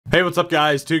Hey, what's up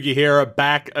guys? Tuki here,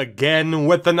 back again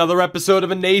with another episode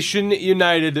of a Nation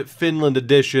United Finland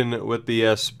edition with the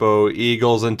Espoo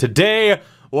Eagles. And today,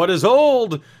 what is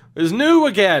old is new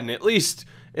again, at least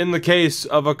in the case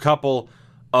of a couple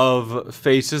of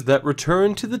faces that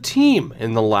returned to the team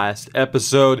in the last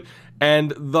episode.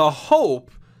 And the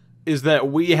hope is that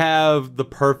we have the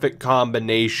perfect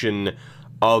combination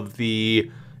of the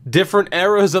different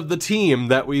eras of the team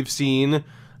that we've seen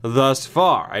thus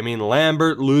far. I mean,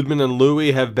 Lambert, Ludman, and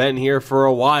Louis have been here for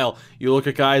a while. You look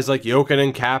at guys like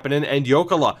Jokinen, Kapanen, and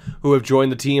Jokela, who have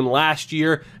joined the team last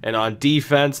year, and on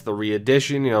defense, the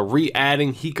re-addition,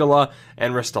 re-adding Hikala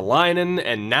and Ristolainen,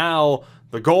 and now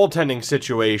the goaltending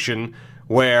situation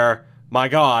where, my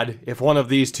God, if one of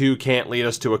these two can't lead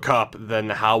us to a cup,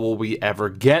 then how will we ever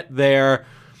get there?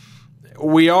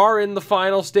 We are in the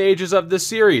final stages of this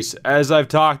series, as I've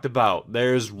talked about.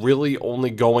 There's really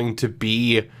only going to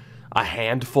be a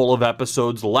handful of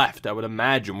episodes left, I would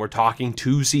imagine. We're talking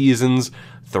 2 seasons,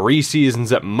 3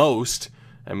 seasons at most.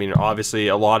 I mean, obviously,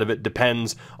 a lot of it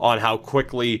depends on how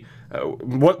quickly...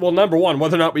 well, number one,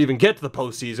 whether or not we even get to the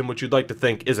postseason, which you'd like to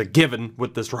think is a given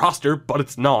with this roster, but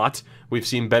it's not. We've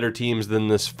seen better teams than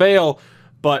this fail.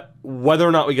 But whether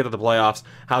or not we get to the playoffs,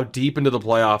 how deep into the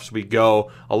playoffs we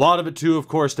go, a lot of it too, of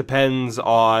course, depends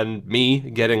on me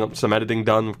getting some editing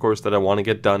done, of course, that I want to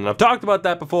get done. And I've talked about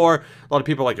that before. A lot of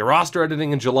people are like, your roster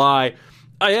editing in July.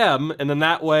 I am, and then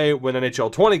that way, when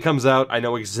NHL 20 comes out, I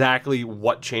know exactly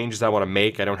what changes I want to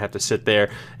make. I don't have to sit there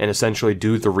and essentially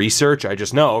do the research. I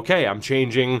just know, okay, I'm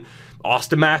changing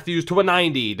Austin Matthews to a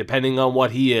 90, depending on what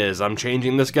he is. I'm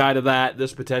changing this guy to that,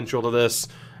 this potential to this.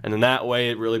 And in that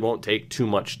way, it really won't take too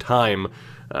much time.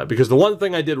 Because the one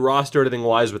thing I did roster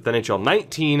editing-wise with NHL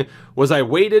 19 was I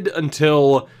waited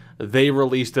until they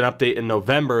released an update in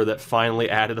November that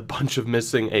finally added a bunch of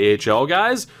missing AHL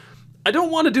guys. I don't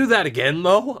want to do that again,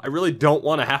 though. I really don't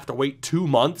want to have to wait 2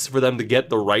 months for them to get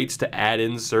the rights to add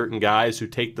in certain guys who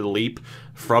take the leap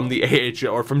from the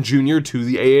AHL or from junior to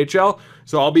the AHL.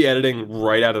 So I'll be editing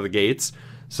right out of the gates.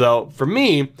 So for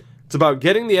me, it's about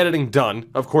getting the editing done.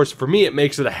 Of course, for me, it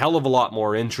makes it a hell of a lot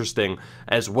more interesting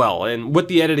as well. And with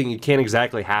the editing, you can't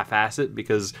exactly half-ass it,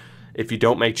 because if you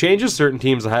don't make changes, certain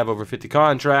teams will have over 50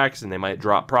 contracts, and they might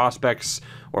drop prospects,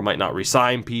 or might not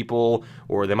re-sign people,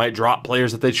 or they might drop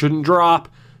players that they shouldn't drop.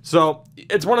 So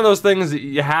it's one of those things that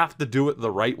you have to do it the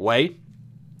right way.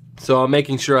 So I'm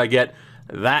making sure I get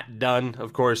that done.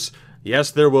 Of course,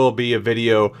 yes, there will be a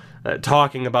video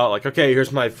talking about, like, okay,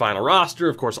 here's my final roster.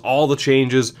 Of course, all the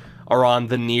changes are on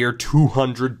the near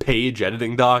 200-page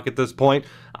editing doc at this point.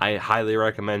 I highly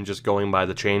recommend just going by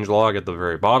the changelog at the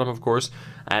very bottom, of course,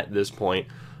 at this point.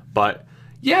 But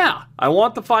yeah, I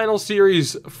want the final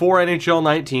series for NHL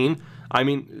 19, I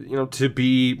mean, to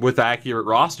be with accurate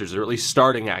rosters, or at least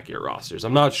starting accurate rosters.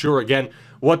 I'm not sure, again,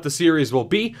 what the series will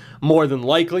be. More than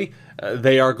likely,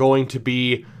 they are going to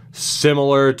be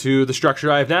similar to the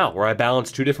structure I have now, where I balance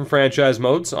 2 different franchise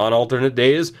modes on alternate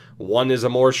days. One is a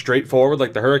more straightforward,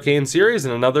 like the Hurricane series,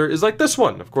 and another is like this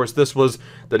one. Of course, this was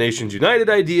the Nations United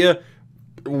idea.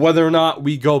 Whether or not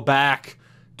we go back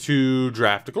to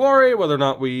Draft to Glory, whether or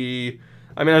not we...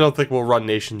 I mean, I don't think we'll run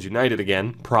Nations United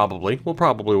again, probably. We'll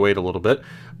probably wait a little bit.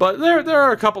 But there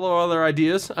are a couple of other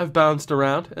ideas I've bounced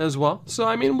around as well. So,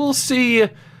 I mean, we'll see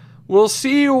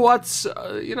what's,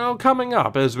 coming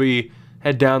up as we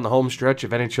head down the home stretch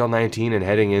of NHL 19 and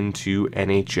heading into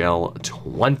NHL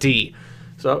 20.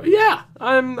 So yeah,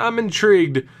 I'm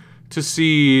intrigued to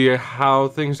see how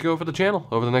things go for the channel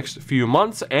over the next few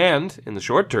months, and in the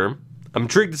short term, I'm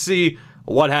intrigued to see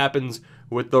what happens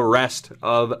with the rest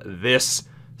of this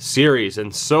series.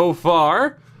 And so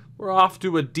far, we're off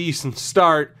to a decent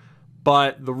start,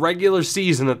 but the regular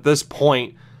season at this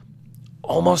point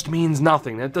almost means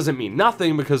nothing. That doesn't mean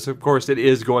nothing, because of course it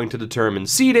is going to determine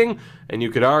seeding, and you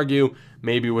could argue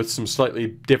maybe with some slightly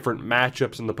different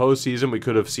matchups in the postseason we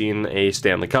could have seen a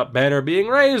Stanley Cup banner being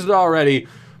raised already,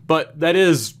 but that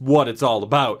is what it's all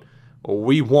about.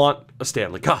 We want a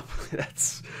Stanley Cup.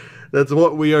 That's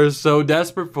what we are so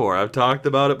desperate for. I've talked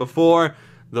about it before,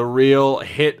 the real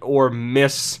hit or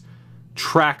miss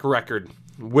track record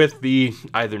with the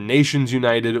either Nations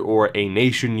United or a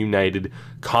Nation United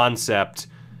concept.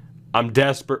 I'm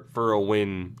desperate for a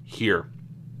win here.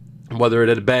 Whether it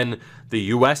had been the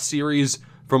US series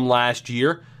from last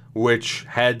year, which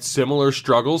had similar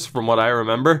struggles from what I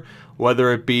remember,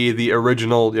 whether it be the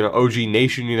original, OG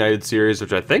Nation United series,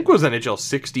 which I think was NHL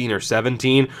 16 or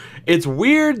 17. It's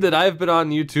weird that I've been on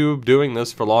YouTube doing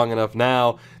this for long enough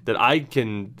now that I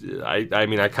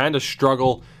kind of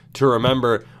struggle to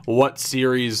remember what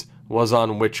series was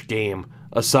on which game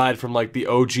aside from like the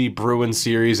OG Bruins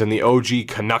series and the OG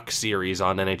Canuck series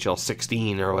on NHL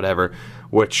 16 or whatever,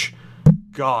 which,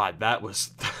 God, that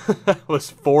was that was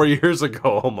 4 years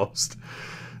ago almost.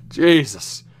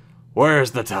 Jesus,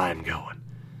 where's the time going?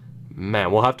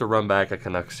 Man, we'll have to run back a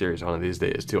Canuck series one of these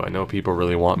days too. I know people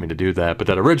really want me to do that, but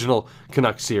that original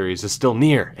Canuck series is still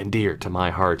near and dear to my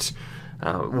heart.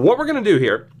 What we're going to do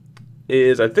here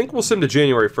is I think we'll sim to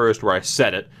January 1st where I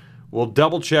set it. We'll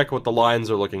double check what the lines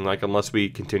are looking like unless we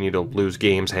continue to lose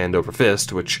games hand over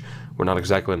fist, which we're not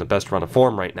exactly in the best run of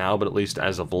form right now, but at least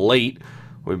as of late,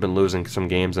 we've been losing some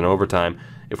games in overtime.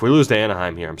 If we lose to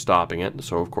Anaheim here, I'm stopping it,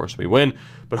 so of course we win.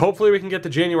 But hopefully we can get to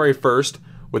January 1st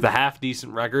with a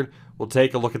half-decent record. We'll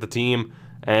take a look at the team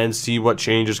and see what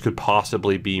changes could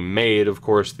possibly be made. Of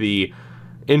course, the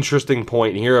interesting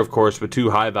point here, of course, with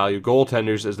two high-value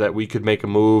goaltenders is that we could make a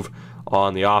move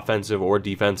on the offensive or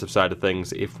defensive side of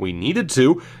things if we needed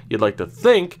to. You'd like to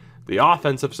think the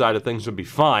offensive side of things would be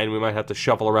fine. We might have to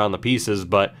shuffle around the pieces,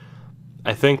 but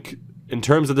I think in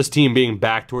terms of this team being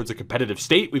back towards a competitive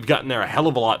state, we've gotten there a hell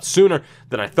of a lot sooner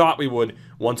than I thought we would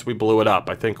once we blew it up.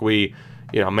 I think we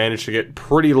managed to get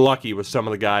pretty lucky with some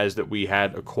of the guys that we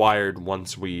had acquired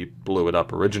once we blew it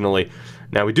up originally.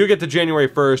 Now, we do get to January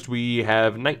 1st. We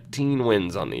have 19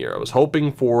 wins on the year. I was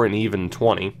hoping for an even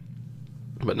 20,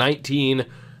 but 19,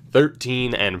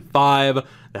 13, and 5.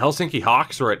 The Helsinki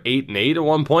Hawks were at 8-8 at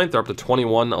one point. They're up to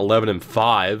 21, 11, and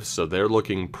 5, so they're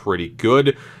looking pretty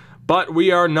good. But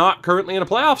we are not currently in a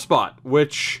playoff spot,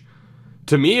 which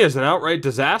to me is an outright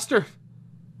disaster.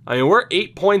 I mean, we're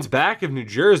 8 points back of New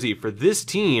Jersey. For this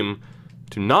team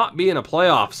to not be in a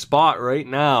playoff spot right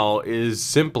now is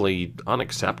simply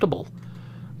unacceptable.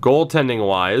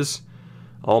 Goaltending-wise,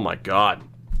 oh my God.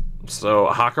 So,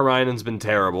 Hakarainen's been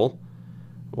terrible.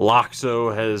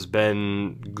 Laakso has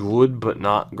been good but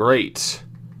not great.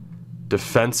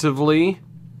 Defensively,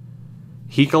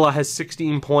 Hikola has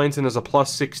 16 points and is a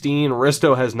plus 16.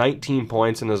 Risto has 19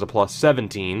 points and is a plus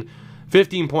 17.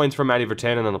 15 points for Matty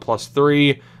Virtanen and a plus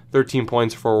 3. 13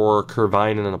 points for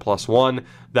Kurvainen and a plus 1.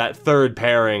 That third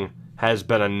pairing has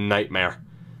been a nightmare,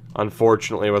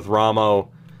 unfortunately, with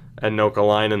Ramo and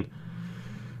Nokalainen.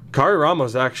 Kari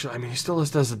Ramo's actually, I mean, he still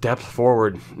listed as a depth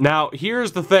forward. Now,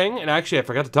 here's the thing, and actually I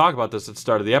forgot to talk about this at the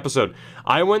start of the episode.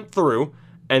 I went through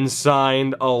and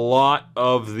signed a lot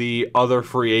of the other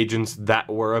free agents that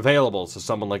were available. So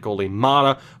someone like Olli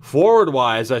Mata.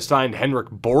 Forward-wise, I signed Henrik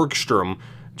Borgstrom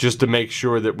just to make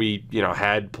sure that we,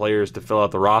 had players to fill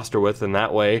out the roster with, and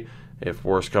that way, if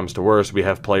worse comes to worse, we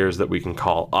have players that we can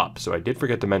call up. So I did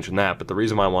forget to mention that, but the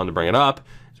reason why I wanted to bring it up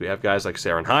is we have guys like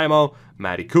Saren Haimo,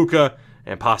 Matti Kuka,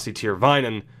 and Pasi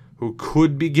Tirvainen who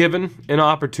could be given an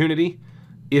opportunity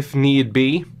if need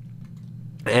be.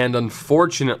 And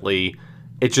unfortunately,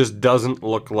 it just doesn't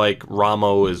look like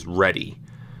Ramo is ready.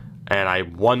 And I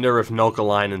wonder if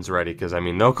Nokalainen's ready, because, I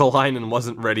mean, Nokalainen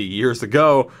wasn't ready years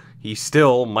ago. He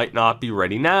still might not be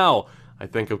ready now. I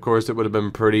think, of course, it would have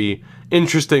been pretty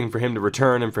interesting for him to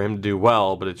return and for him to do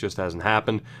well, but it just hasn't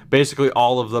happened. Basically,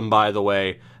 all of them, by the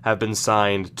way, have been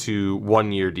signed to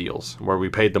one-year deals, where we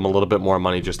paid them a little bit more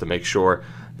money just to make sure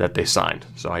that they signed.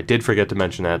 So I did forget to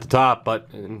mention that at the top, but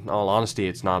in all honesty,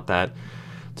 it's not that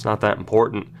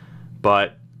important.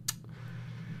 But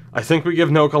I think we give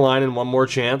Nokalainen one more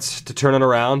chance to turn it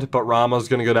around, but Ramo's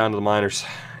going to go down to the minors.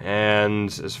 And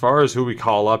as far as who we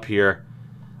call up here,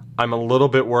 I'm a little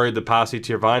bit worried that Pasi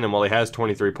Tirvainen, while he has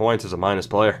 23 points, is a minus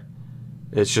player.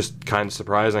 It's just kind of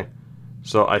surprising.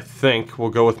 So I think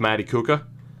we'll go with Matti Kuka,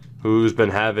 who's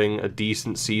been having a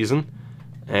decent season,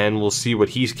 and we'll see what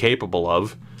he's capable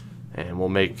of, and we'll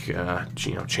make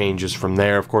changes from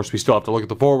there. Of course, we still have to look at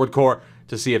the forward core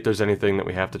to see if there's anything that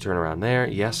we have to turn around there.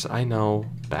 Yes, I know.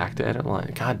 Back to edit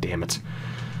line. God damn it.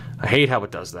 I hate how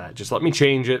it does that. Just let me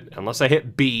change it. Unless I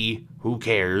hit B, who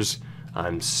cares?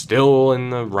 I'm still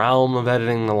in the realm of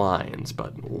editing the lines,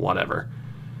 but whatever.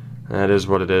 That is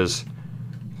what it is.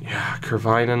 Yeah,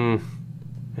 Kurvainen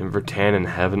and Virtanen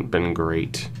haven't been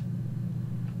great.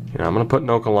 I'm going to put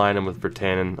Nokalainen with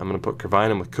Virtanen. I'm going to put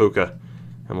Kurvainen with Kuka,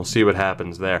 and we'll see what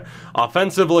happens there.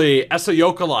 Offensively, Esa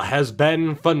Jokela has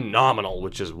been phenomenal,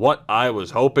 which is what I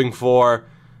was hoping for.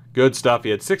 Good stuff. He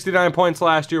had 69 points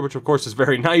last year, which of course is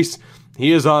very nice.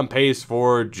 He is on pace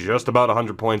for just about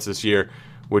 100 points this year,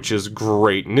 which is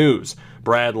great news.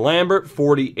 Brad Lambert,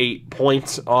 48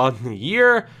 points on the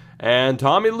year. And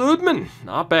Tommy Ludman,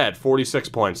 not bad, 46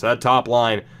 points. That top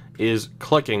line is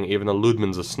clicking, even though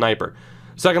Ludman's a sniper.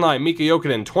 Second line, Mika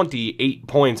Jokinen, 28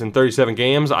 points in 37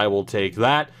 games. I will take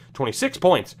that. 26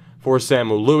 points for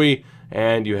Samu Louis.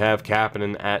 And you have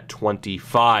Kapanen at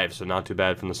 25, so not too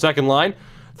bad from the second line.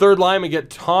 Third line, we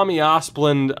get Tommy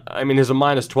Osplund. I mean, he's a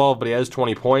 -12, but he has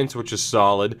 20 points, which is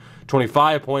solid.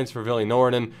 25 points for Ville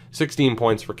Norden, 16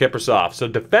 points for Kiprusoff. So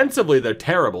defensively, they're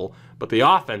terrible, but the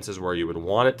offense is where you would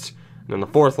want it. And then the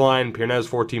fourth line, Piernez,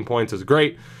 14 points is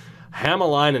great.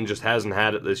 Hämäläinen just hasn't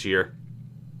had it this year.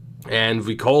 And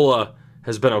Vikola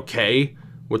has been okay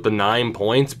with the 9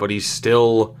 points, but he's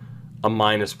still a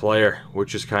minus player,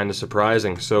 which is kind of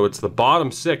surprising. So it's the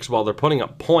bottom 6, while they're putting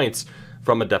up points,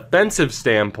 from a defensive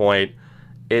standpoint,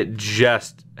 it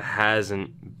just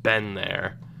hasn't been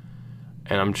there.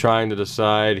 And I'm trying to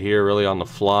decide here really on the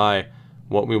fly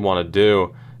what we want to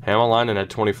do. Hämäläinen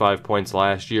had 25 points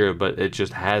last year, but it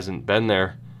just hasn't been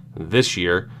there this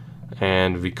year.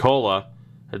 And Vikola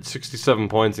had 67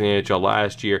 points in the NHL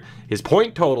last year. His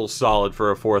point total's solid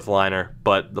for a fourth liner,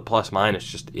 but the plus-minus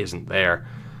just isn't there.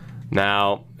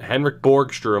 Now, Henrik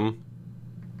Borgstrom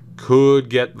could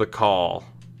get the call,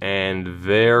 and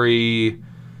very,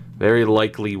 very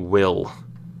likely will.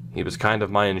 He was kind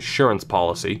of my insurance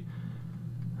policy.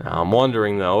 Now, I'm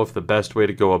wondering, though, if the best way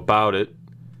to go about it,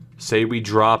 say we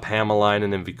drop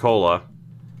Hämäläinen and Vikola,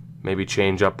 maybe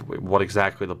change up what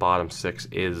exactly the bottom 6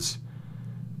 is.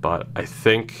 But I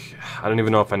don't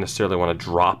even know if I necessarily want to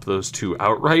drop those two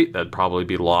outright. That'd probably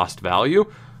be lost value.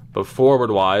 But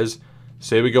forward-wise,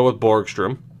 say we go with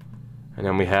Borgstrom, and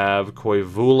then we have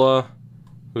Koivula,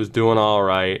 who's doing all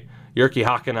right. Jyrki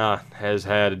Hakana has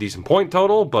had a decent point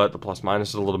total, but the plus-minus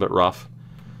is a little bit rough.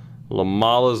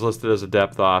 Lamala is listed as a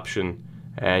depth option,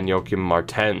 and Joakim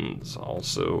Martens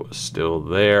also still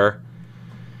there.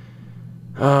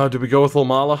 Do we go with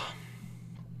Lamala?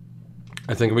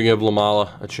 I think we give Lamala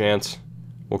a chance.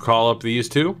 We'll call up these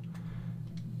two,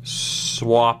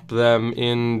 swap them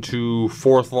into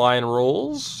fourth line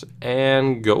roles,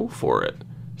 and go for it.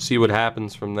 See what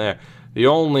happens from there. The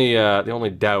only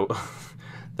doubt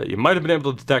that you might have been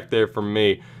able to detect there from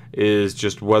me is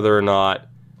just whether or not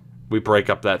we break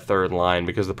up that third line,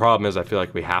 because the problem is I feel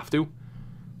like we have to.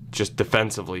 Just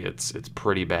defensively, it's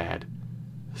pretty bad.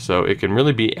 So it can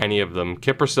really be any of them.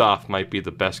 Kiprusoff might be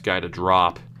the best guy to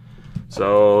drop.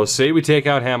 So say we take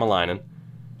out Hämäläinen.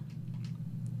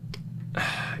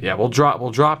 Yeah, we'll drop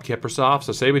Kiprusoff.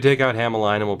 So say we take out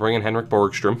Hämäläinen, we'll bring in Henrik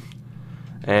Borgstrom,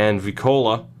 and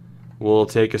Vikola will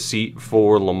take a seat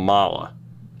for Lamala.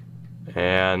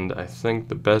 And I think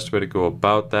the best way to go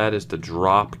about that is to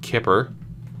drop Kipper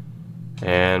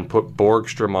and put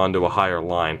Borgstrom onto a higher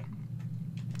line.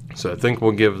 So I think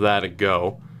we'll give that a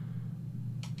go.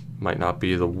 Might not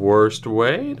be the worst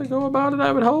way to go about it,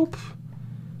 I would hope.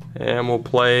 And we'll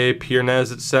play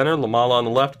Piernez at center, Lamala on the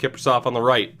left, Kiprusoff on the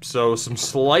right. So some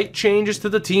slight changes to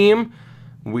the team.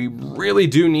 We really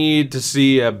do need to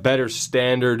see a better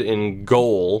standard in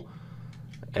goal.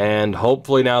 And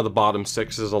hopefully now the bottom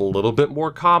 6 is a little bit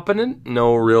more competent.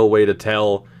 No real way to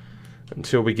tell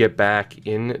until we get back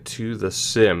into the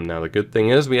sim. Now the good thing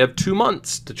is we have 2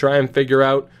 months to try and figure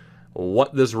out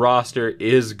what this roster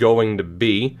is going to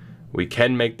be. We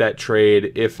can make that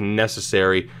trade if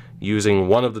necessary using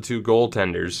one of the 2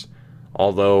 goaltenders.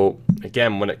 Although,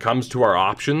 again, when it comes to our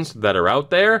options that are out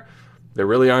there, there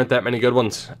really aren't that many good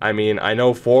ones. I mean, I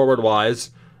know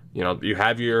forward-wise, you know, you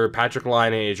have your Patrick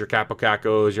Laine's, your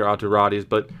Capocacos, your Autoradis,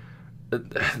 but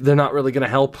they're not really going to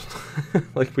help.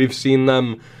 Like, we've seen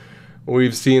them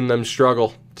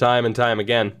struggle time and time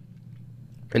again.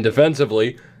 And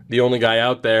defensively, the only guy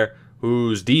out there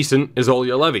who's decent is Olli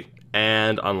Juolevi.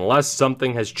 And unless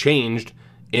something has changed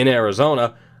in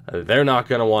Arizona, they're not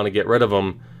going to want to get rid of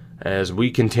him as we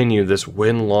continue this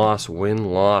win-loss,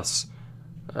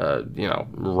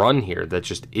 run here that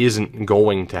just isn't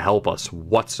going to help us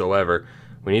whatsoever.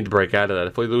 We need to break out of that.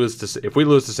 If we lose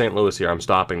to St. Louis here, I'm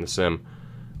stopping the sim.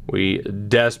 We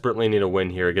desperately need a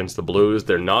win here against the Blues.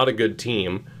 They're not a good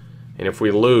team, and if we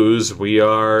lose, we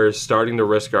are starting to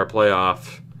risk our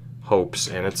playoff hopes,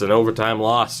 and it's an overtime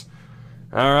loss.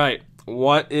 All right,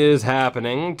 what is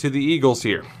happening to the Eagles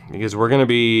here? Because we're going to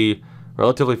be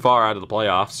relatively far out of the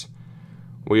playoffs.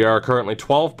 We are currently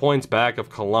 12 points back of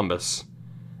Columbus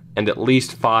and at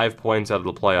least 5 points out of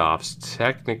the playoffs.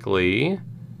 Technically,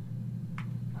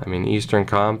 I mean, Eastern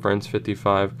Conference,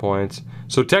 55 points.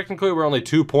 So technically, we're only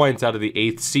 2 points out of the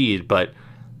 8th seed, but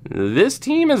this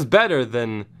team is better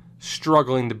than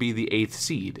struggling to be the 8th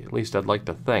seed. At least I'd like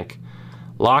to think.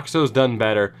 Laakso's done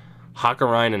better.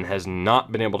 Hakkarainen has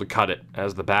not been able to cut it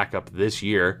as the backup this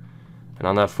year. And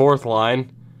on that fourth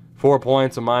line, 4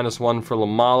 points, a -1 for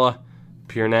Lamala,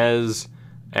 Piernez,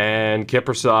 and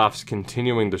Kiprusoff's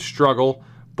continuing to struggle.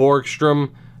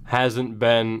 Borgstrom hasn't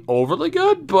been overly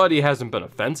good, but he hasn't been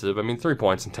offensive. I mean, 3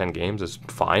 points in 10 games is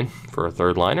fine for a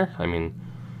third liner. I mean,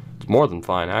 it's more than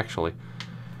fine, actually.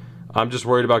 I'm just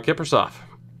worried about Kiprusoff.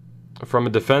 From a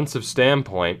defensive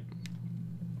standpoint,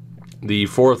 the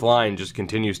fourth line just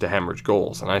continues to hemorrhage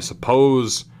goals. And I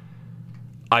suppose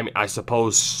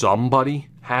somebody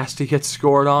has to get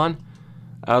scored on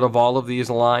out of all of these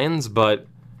lines, but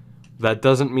that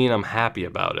doesn't mean I'm happy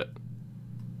about it.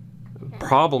 The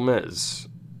problem is,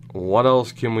 what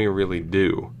else can we really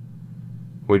do?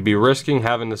 We'd be risking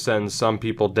having to send some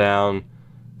people down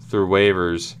through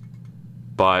waivers,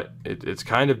 but it's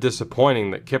kind of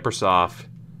disappointing that Kiprusoff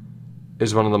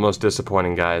is one of the most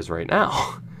disappointing guys right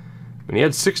now. When he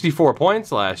had 64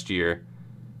 points last year,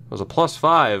 it was a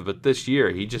 +5, but this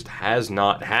year he just has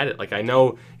not had it. Like, I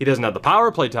know he doesn't have the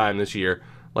power play time this year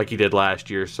like he did last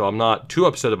year, so I'm not too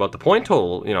upset about the point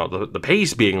total, you know, the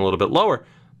pace being a little bit lower,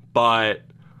 but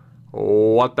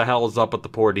what the hell is up with the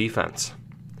poor defense?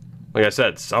 Like I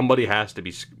said, somebody has to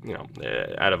be, you know,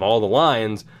 out of all the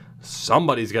lines,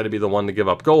 somebody's got to be the one to give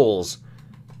up goals.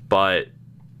 But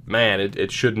man,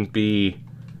 it shouldn't be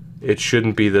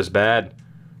this bad.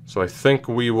 So I think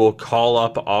we will call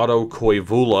up Otto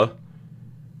Koivula.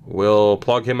 We'll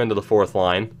plug him into the fourth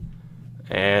line,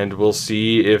 and we'll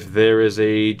see if there is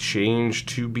a change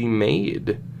to be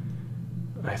made.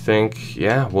 I think,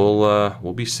 yeah,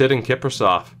 we'll be sitting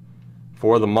Kiprusoff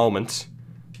for the moment.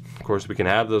 Of course, we can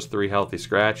have those 3 healthy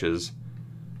scratches,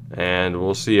 and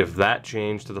we'll see if that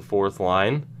change to the fourth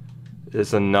line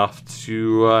is enough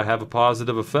to have a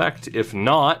positive effect. If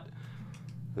not,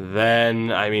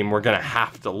 then, I mean, we're going to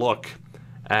have to look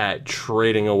at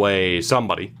trading away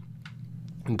somebody.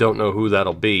 Don't know who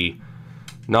that'll be.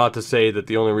 Not to say that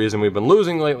the only reason we've been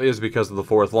losing lately is because of the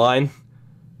fourth line,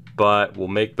 but we'll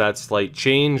make that slight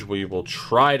change. We will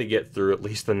try to get through at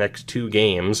least the next 2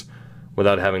 games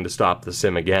without having to stop the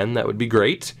sim again. That would be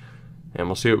great. And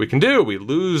we'll see what we can do. We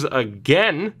lose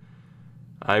again.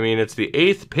 I mean, it's the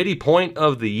 8th pity point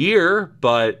of the year,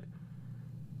 but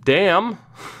damn.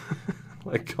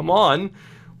 Like, come on.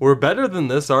 We're better than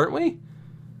this, aren't we?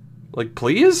 Like,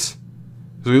 please?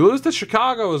 Because we lose to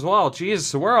Chicago as well. Jesus,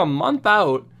 so we're a month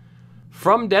out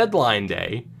from deadline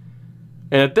day.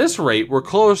 And at this rate, we're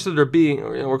closer to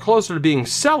being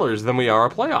sellers than we are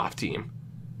a playoff team.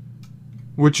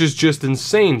 Which is just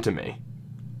insane to me.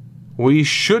 We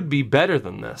should be better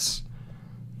than this.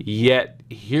 Yet,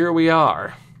 here we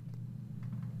are.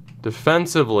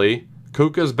 Defensively,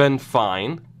 Kuka's been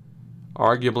fine.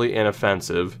 Arguably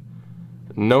inoffensive.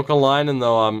 Nokalainen,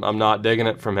 though, I'm not digging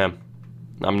it from him.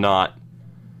 I'm not.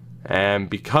 And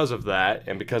because of that,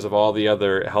 and because of all the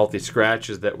other healthy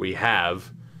scratches that we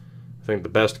have, I think the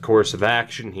best course of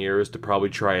action here is to probably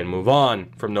try and move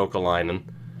on from Nokalainen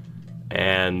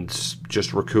and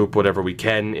just recoup whatever we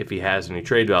can if he has any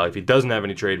trade value. If he doesn't have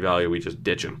any trade value, we just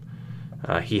ditch him.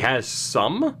 He has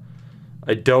some.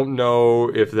 I don't know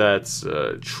if that's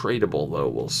tradable, though,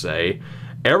 we'll say.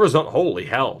 Arizona, holy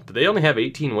hell, do they only have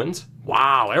 18 wins?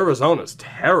 Wow, Arizona's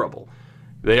terrible.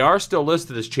 They are still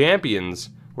listed as champions,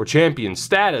 or champion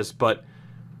status, but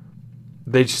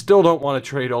they still don't want to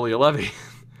trade Olli Levy,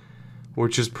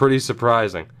 which is pretty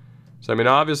surprising. So, I mean,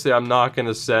 obviously, I'm not going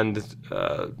to send,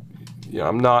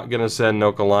 I'm not going to send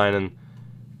Nokalainen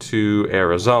to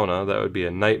Arizona. That would be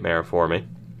a nightmare for me.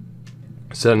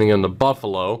 Sending him to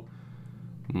Buffalo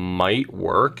might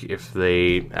work if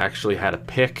they actually had a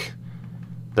pick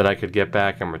that I could get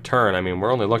back in return. I mean,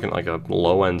 we're only looking at like a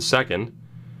low-end second.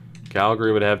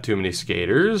 Calgary would have too many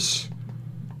skaters.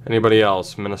 Anybody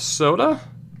else? Minnesota?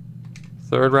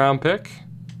 3rd round pick?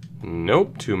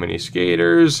 Nope, too many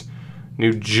skaters.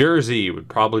 New Jersey would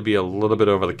probably be a little bit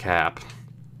over the cap.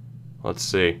 Let's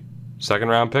see. 2nd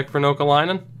round pick for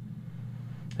Nokalainen?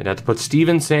 They'd have to put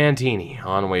Steven Santini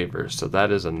on waivers, so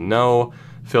that is a no.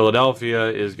 Philadelphia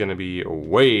is going to be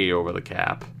way over the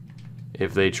cap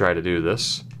if they try to do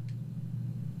this.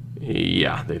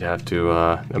 Yeah, they'd have to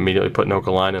immediately put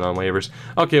Nokalainen on waivers.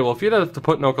 Okay, well, if you'd have to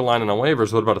put Nokalainen on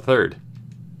waivers, what about a 3rd?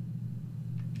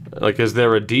 Like, is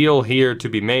there a deal here to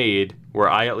be made where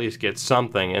I at least get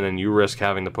something and then you risk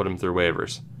having to put him through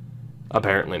waivers?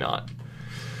 Apparently not.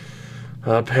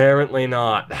 Apparently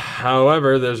not.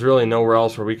 However, there's really nowhere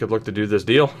else where we could look to do this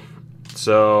deal.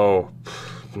 So,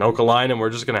 Nokalainen,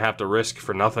 we're just going to have to risk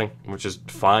for nothing, which is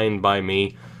fine by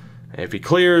me. If he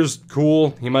clears,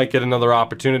 cool, he might get another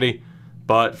opportunity,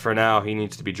 but for now, he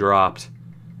needs to be dropped.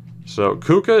 So,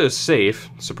 Kuka is safe,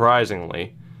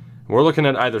 surprisingly. We're looking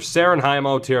at either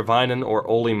Sarenheimo, Tervainen, or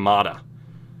Olli Mata.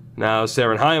 Now,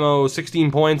 Sarenheimo,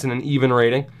 16 points and an even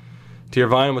rating.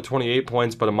 Tervainen with 28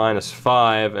 points, but a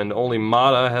 -5, and Olli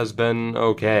Mata has been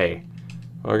okay.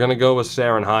 We're going to go with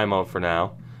Sarenheimo for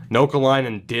now.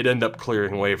 Nokalainen did end up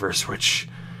clearing waivers, which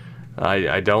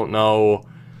I don't know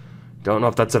Don't know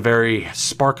if that's a very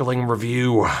sparkling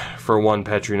review for one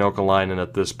Petri Nokalainen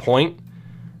at this point.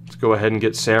 Let's go ahead and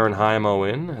get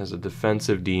Sarenheimo in as a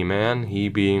defensive D-man. He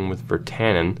being with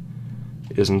Virtanen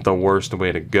isn't the worst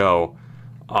way to go.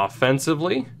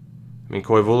 Offensively, I mean,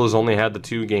 Koivula's only had the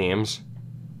 2 games,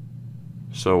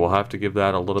 so we'll have to give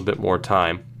that a little bit more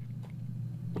time.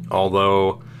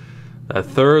 Although, that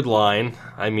third line,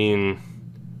 I mean,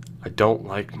 I don't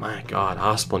like, my God,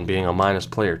 Asplund being a minus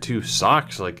player too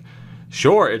sucks. Like,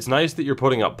 sure, it's nice that you're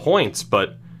putting up points,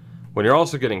 but when you're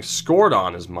also getting scored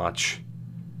on as much,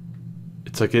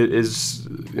 it's like, it is,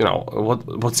 you know,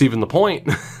 what's even the point?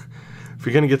 If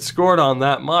you're going to get scored on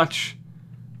that much,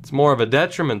 it's more of a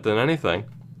detriment than anything.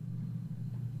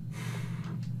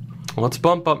 Let's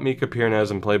bump up Mika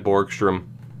Pirnez and play Borgstrom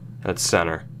at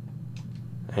center.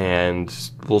 And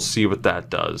we'll see what that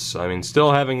does. I mean,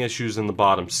 still having issues in the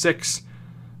bottom 6.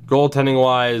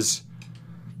 Goaltending-wise,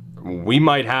 we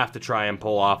might have to try and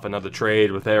pull off another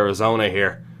trade with Arizona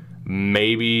here.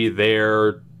 Maybe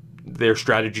their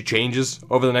strategy changes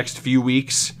over the next few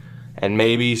weeks, and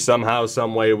maybe somehow,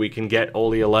 some way we can get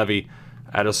Olli Juolevi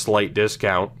at a slight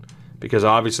discount, because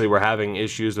obviously we're having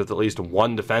issues with at least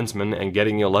one defenseman, and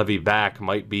getting Juolevi back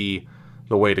might be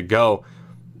the way to go.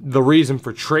 The reason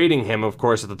for trading him, of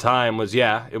course, at the time was,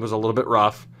 yeah, it was a little bit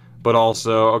rough, but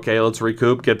also, okay, let's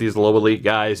recoup, get these low elite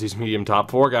guys, these medium top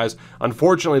 4 guys.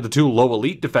 Unfortunately, the 2 low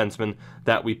elite defensemen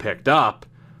that we picked up,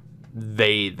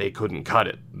 they couldn't cut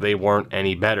it. They weren't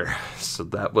any better. So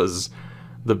that was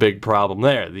the big problem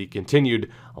there. The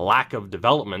continued lack of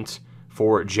development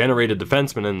for generated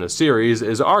defensemen in the series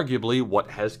is arguably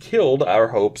what has killed our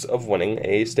hopes of winning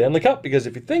a Stanley Cup. Because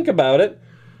if you think about it,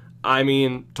 I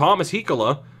mean, Thomas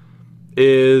Heikola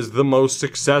is the most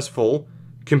successful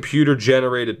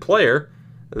computer-generated player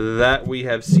that we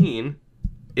have seen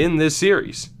in this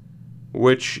series,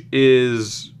 which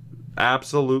is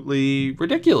absolutely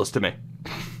ridiculous to me.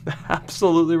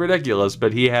 Absolutely ridiculous,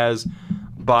 but he has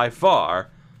by far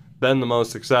been the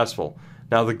most successful.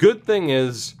 Now, the good thing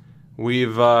is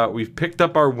we've picked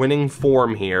up our winning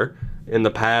form here in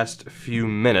the past few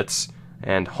minutes,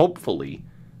 and hopefully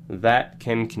that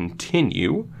can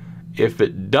continue. If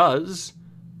it does,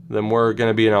 then we're going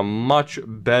to be in a much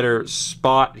better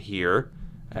spot here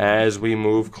as we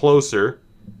move closer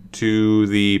to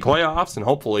the playoffs, and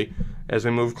hopefully as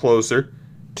we move closer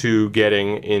to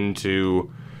getting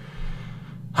into,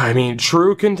 I mean,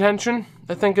 true contention,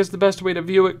 I think is the best way to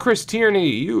view it. Chris Tierney,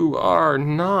 you are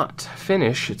not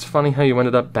finished. It's funny how you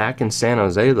ended up back in San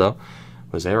Jose, though.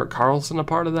 Was Erik Karlsson a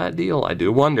part of that deal? I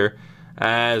do wonder,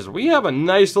 as we have a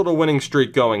nice little winning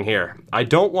streak going here. I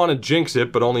don't want to jinx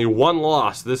it, but only 1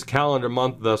 loss this calendar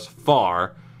month thus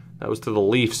far. That was to the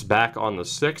Leafs back on the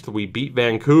 6th. We beat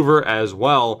Vancouver as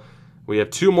well. We have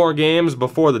 2 more games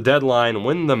before the deadline,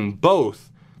 win them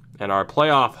both, and our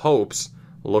playoff hopes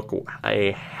look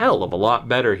a hell of a lot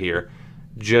better here,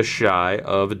 just shy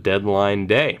of deadline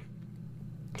day.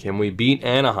 Can we beat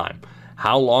Anaheim?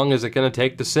 How long is it going to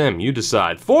take to sim? You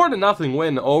decide. 4-0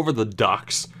 win over the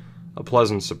Ducks. A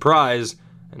pleasant surprise,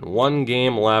 and 1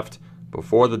 game left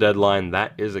before the deadline.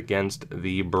 That is against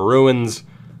the Bruins.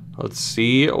 Let's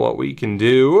see what we can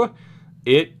do.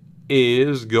 It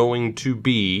is going to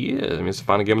be, it's the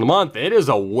final game of the month. It is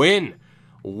a win.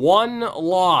 1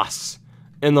 loss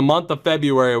in the month of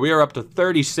February. We are up to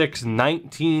 36,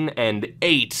 19, and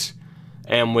 8.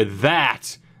 And with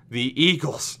that, the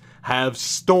Eagles have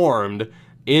stormed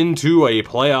into a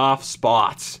playoff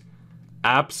spot.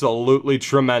 Absolutely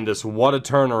tremendous. What a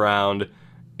turnaround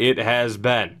it has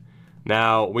been.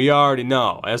 Now, we already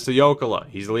know, Esa Jokela,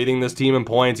 he's leading this team in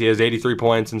points. He has 83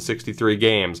 points in 63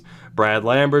 games. Brad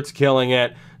Lambert's killing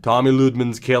it. Tommy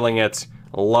Ludman's killing it.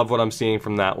 Love what I'm seeing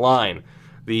from that line.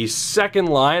 The second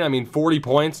line, I mean, 40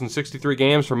 points in 63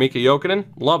 games for Mika Jokinen.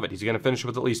 Love it. He's going to finish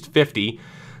with at least 50.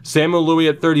 Samuel Louis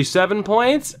at 37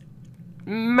 points.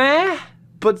 Meh,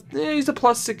 but he's a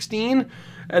plus 16.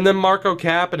 And then Marco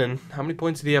Kapanen, how many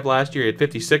points did he have last year? He had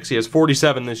 56. He has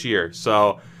 47 this year.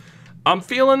 So I'm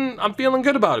feeling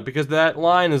good about it, because that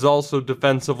line is also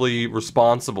defensively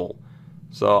responsible.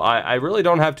 So I really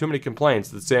don't have too many complaints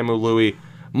that Samuel Louis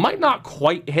might not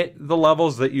quite hit the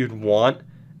levels that you'd want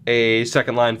a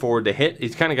second line forward to hit.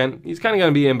 He's kind of going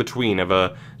to be in between of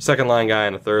a second line guy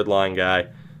and a third line guy.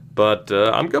 But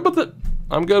I'm good with it.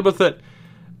 I'm good with it.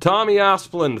 Tommy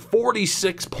Asplund,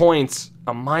 46 points,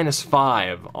 a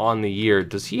 -5 on the year.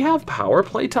 Does he have power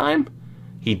play time?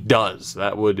 He does.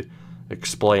 That would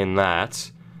explain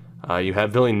that. You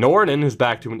have Ville Norden, who's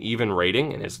back to an even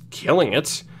rating and is killing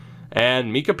it.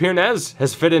 And Mika Pirnez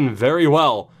has fit in very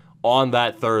well on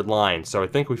that third line. So I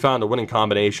think we found a winning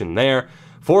combination there.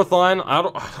 Fourth line,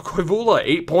 Koivula,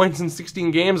 8 points in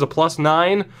 16 games, a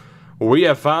 +9. We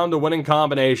have found a winning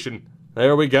combination.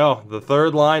 There we go. The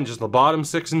third line, just the bottom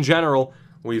 6 in general,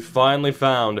 we've finally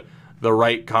found the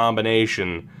right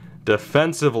combination.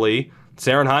 Defensively,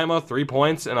 Sarenheimo, 3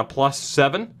 points and a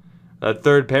 +7. That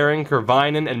third pairing,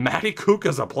 Kervainen and Matty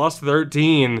Kuka's a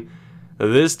 +13.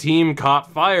 This team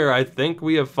caught fire. I think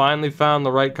we have finally found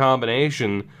the right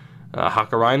combination.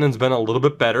 Hakarainen's been a little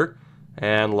bit better,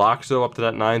 and Laakso up to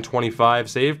that .925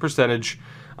 save percentage.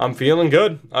 I'm feeling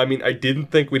good. I mean, I didn't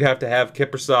think we'd have to have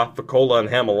Kiprusoff, Vakola, and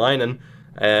Hämäläinen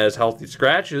as healthy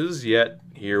scratches, yet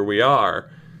here we are.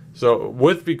 So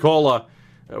with Vakola,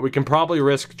 we can probably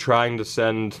risk trying to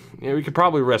send. We could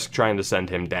probably risk trying to send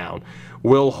him down.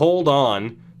 We'll hold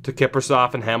on to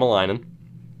Kiprusoff and Hämäläinen,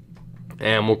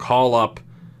 and we'll call up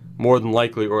more than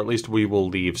likely, or at least we will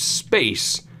leave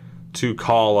space to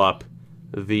call up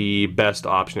the best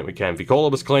option that we can.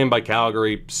 Vakola was claimed by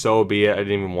Calgary, so be it. I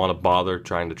didn't even want to bother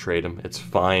trying to trade him. It's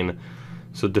fine.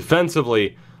 So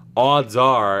defensively, odds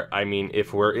are, I mean,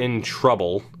 if we're in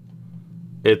trouble,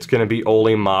 it's going to be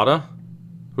Olli Mata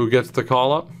who gets the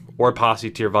call up, or Pasi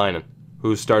Tirvainen,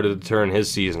 who started to turn his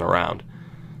season around.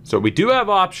 So we do have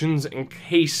options in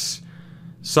case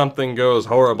something goes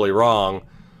horribly wrong,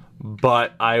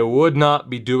 but I would not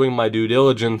be doing my due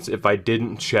diligence if I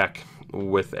didn't check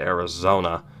with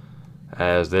Arizona,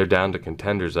 as they're down to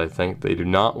contenders, I think. They do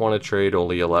not want to trade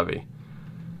Olli Juolevi.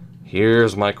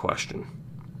 Here's my question.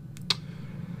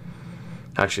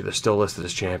 Actually, they're still listed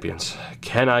as champions.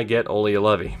 Can I get Olli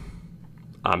Juolevi?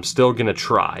 I'm still going to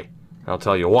try. I'll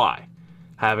tell you why.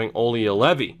 Having Olli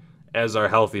Juolevi as our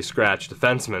healthy scratch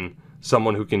defenseman,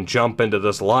 someone who can jump into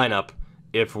this lineup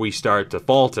if we start to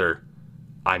falter,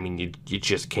 I mean, you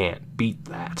just can't beat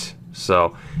that.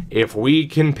 So if we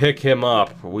can pick him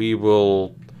up, we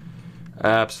will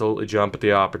absolutely jump at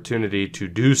the opportunity to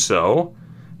do so.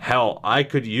 Hell, I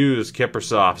could use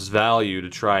Kiprusoff's value to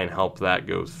try and help that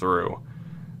go through.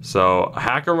 So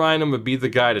Hakarainen would be the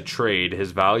guy to trade.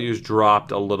 His value's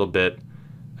dropped a little bit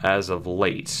as of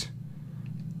late.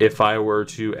 If I were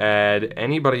to add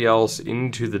anybody else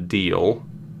into the deal,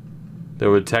 there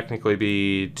would technically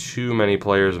be too many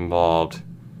players involved.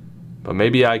 But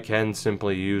maybe I can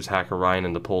simply use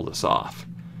Hakarainen to pull this off.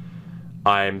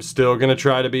 I'm still going to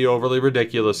try to be overly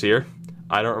ridiculous here.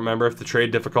 I don't remember if the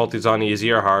trade difficulty's on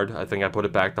easy or hard. I think I put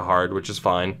it back to hard, which is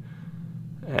fine.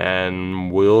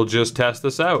 And we'll just test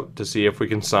this out to see if we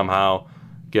can somehow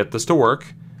get this to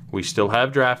work. We still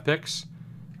have draft picks.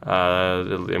 I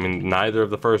mean, neither of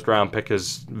the first round pick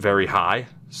is very high.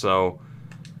 So,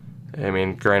 I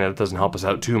mean, granted, it doesn't help us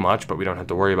out too much, but we don't have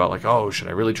to worry about, like, oh, should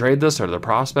I really trade this? Are there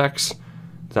prospects?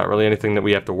 It's not really anything that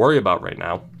we have to worry about right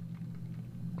now.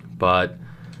 But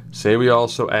say we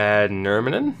also add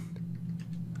Nurminen.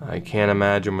 I can't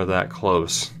imagine we're that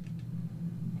close.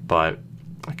 But,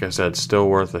 like I said, still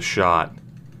worth a shot.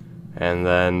 And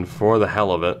then, for the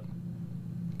hell of it,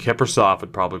 Kiprusoff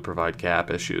would probably provide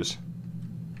cap issues.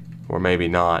 Or maybe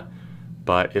not.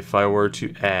 But if I were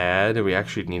to add, we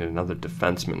actually need another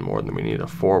defenseman more than we need a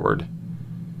forward.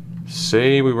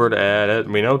 Say we were to add it.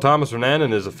 We know Thomas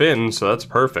Hernanen is a Finn, so that's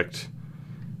perfect.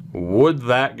 Would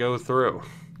that go through?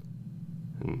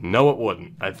 No, it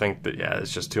wouldn't. I think that, yeah,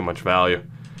 it's just too much value.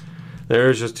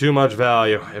 There's just too much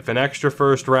value. If an extra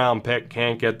first round pick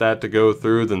can't get that to go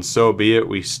through, then so be it.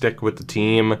 We stick with the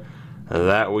team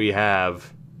that we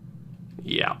have.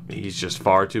 Yeah, he's just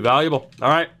far too valuable. All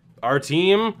right, our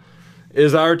team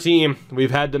is our team.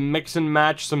 We've had to mix and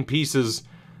match some pieces,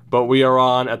 but we are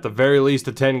on, at the very least,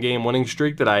 a 10-game winning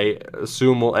streak that I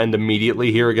assume will end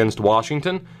immediately here against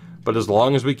Washington. But as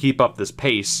long as we keep up this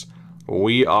pace,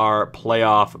 we are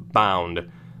playoff bound.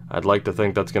 I'd like to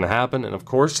think that's going to happen, and of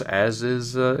course, as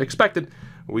is expected,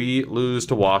 we lose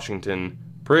to Washington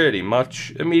pretty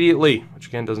much immediately, which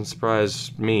again doesn't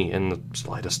surprise me in the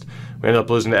slightest. We ended up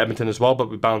losing to Edmonton as well, but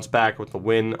we bounced back with the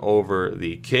win over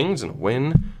the Kings and a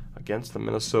win against the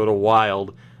Minnesota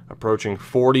Wild, approaching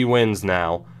 40 wins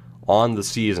now on the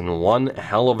season. One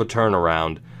hell of a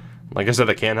turnaround. Like I said,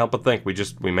 I can't help but think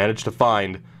we managed to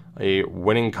find a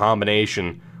winning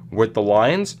combination with the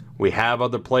Lions. We have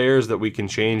other players that we can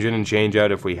change in and change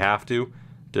out if we have to,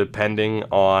 depending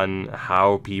on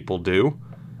how people do.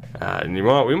 And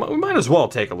we might as well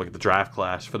take a look at the draft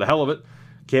class for the hell of it.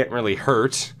 Can't really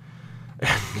hurt.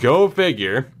 Go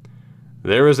figure.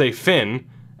 There is a Finn,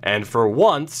 and for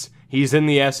once, he's in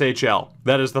the SHL.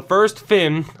 That is the first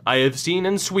Finn I have seen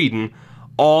in Sweden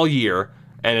all year,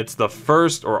 and it's the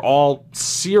first, or all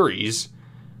series,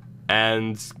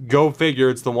 and go figure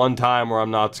it's the one time where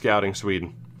I'm not scouting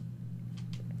Sweden.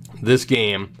 This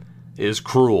game is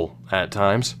cruel at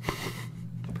times.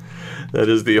 That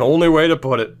is the only way to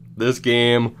put it. This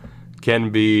game can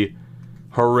be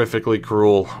horrifically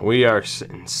cruel. We are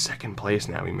in second place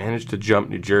now. We managed to jump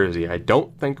New Jersey. I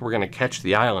don't think we're going to catch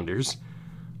the Islanders,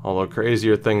 although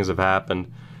crazier things have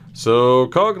happened. So,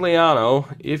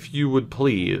 Cogliano, if you would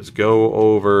please go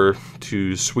over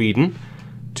to Sweden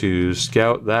to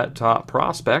scout that top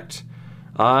prospect,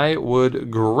 I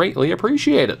would greatly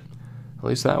appreciate it. At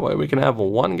least that way we can have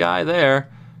one guy there.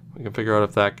 We can figure out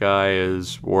if that guy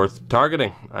is worth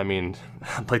targeting. I mean,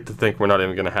 I'd like to think we're not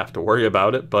even going to have to worry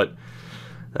about it, but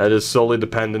that is solely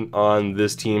dependent on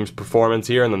this team's performance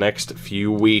here in the next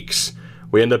few weeks.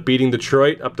 We end up beating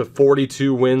Detroit up to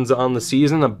 42 wins on the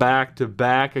season, a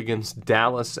back-to-back against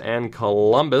Dallas and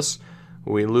Columbus.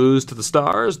 We lose to the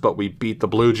Stars, but we beat the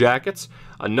Blue Jackets.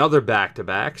 Another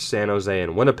back-to-back, San Jose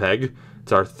and Winnipeg.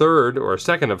 It's our third or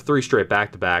second of 3 straight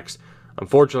back-to-backs.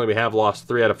 Unfortunately, we have lost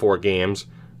 3 out of 4 games.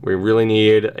 We really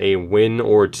need a win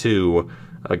or 2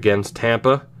 against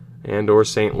Tampa and or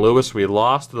St. Louis. We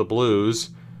lost to the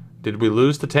Blues. Did we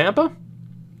lose to Tampa?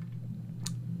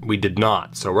 We did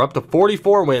not. So we're up to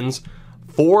 44 wins,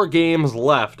 4 games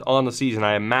left on the season.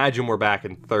 I imagine we're back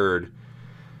in 3rd.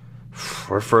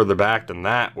 We're further back than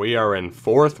that. We are in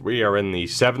 4th. We are in the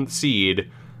 7th seed,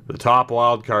 the top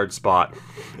wild card spot.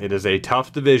 It is a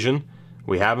tough division.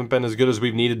 We haven't been as good as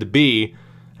we've needed to be,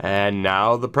 and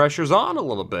now the pressure's on a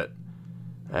little bit,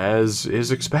 as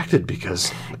is expected,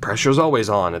 because the pressure's always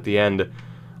on at the end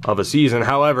of a season.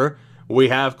 However, we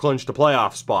have clinched a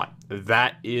playoff spot.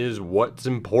 That is what's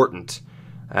important,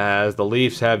 as the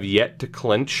Leafs have yet to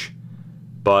clinch,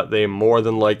 but they more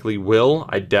than likely will.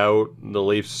 I doubt the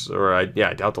Leafs, I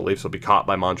doubt the Leafs will be caught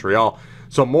by Montreal.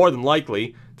 So more than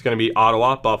likely, it's going to be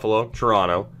Ottawa, Buffalo,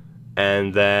 Toronto,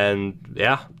 and then,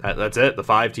 yeah, that's it. The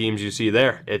 5 teams you see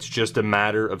there. It's just a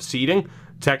matter of seeding.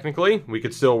 Technically, we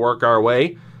could still work our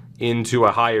way into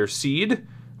a higher seed.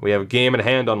 We have a game at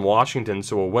hand on Washington,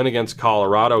 so a win against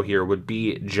Colorado here would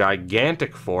be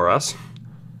gigantic for us.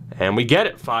 And we get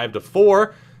it,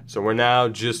 5-4. So we're now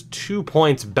just 2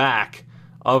 points back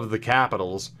of the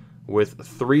Capitals with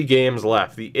 3 games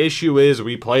left. The issue is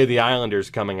we play the Islanders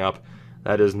coming up.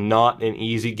 That is not an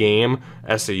easy game.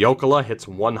 Esa Jokela hits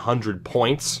 100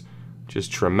 points, which is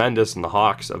tremendous. And the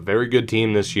Hawks, a very good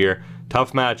team this year.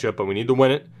 Tough matchup, but we need to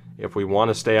win it if we want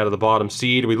to stay out of the bottom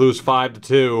seed. We lose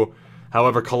 5-2.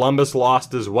 However, Columbus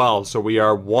lost as well, so we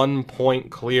are 1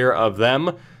 point clear of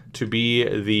them to be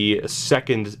the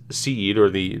 2nd seed, or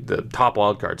the top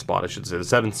wildcard spot, I should say, the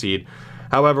 7th seed.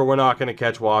 However, we're not going to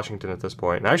catch Washington at this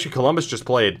point. And actually, Columbus just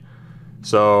played,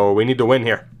 so we need to win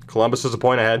here. Columbus is a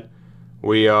point ahead.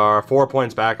 We are 4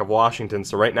 points back of Washington,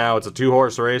 so right now it's a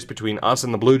 2-horse race between us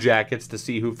and the Blue Jackets to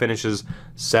see who finishes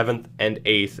 7th and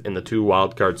 8th in the 2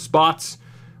 wildcard spots,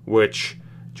 which,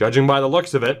 judging by the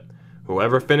looks of it,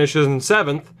 whoever finishes in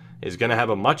 7th is going to have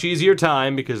a much easier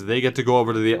time because they get to go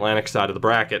over to the Atlantic side of the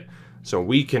bracket. So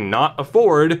we cannot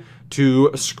afford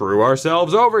to screw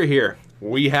ourselves over here.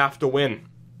 We have to win.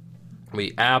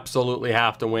 We absolutely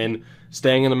have to win.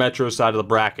 Staying in the Metro side of the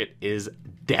bracket is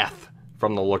death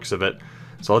from the looks of it.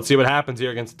 So let's see what happens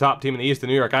here against the top team in the East, the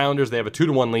New York Islanders. They have a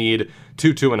 2-1 lead,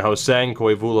 2-2 in Hosang.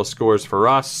 Koivula scores for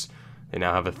us. They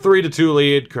now have a 3-2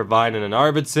 lead, Kervinen and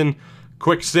Arvidsson.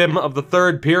 Quick sim of the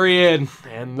 3rd period,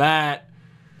 and that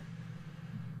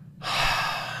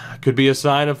could be a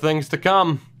sign of things to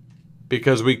come,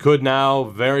 because we could now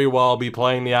very well be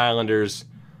playing the Islanders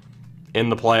in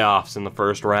the playoffs in the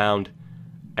 1st round,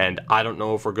 and I don't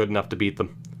know if we're good enough to beat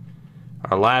them.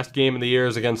 Our last game of the year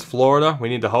is against Florida. We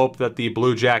need to hope that the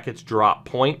Blue Jackets drop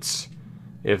points.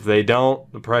 If they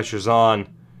don't, the pressure's on.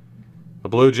 The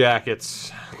Blue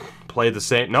Jackets played the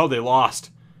same. No, they lost.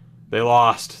 They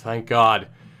lost, thank God.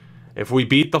 If we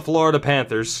beat the Florida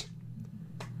Panthers,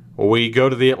 we go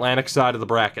to the Atlantic side of the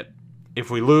bracket. If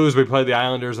we lose, we play the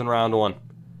Islanders in round 1.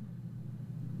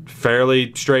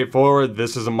 Fairly straightforward.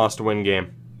 This is a must-win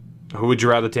game. Who would you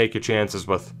rather take your chances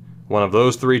with? One of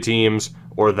those 3 teams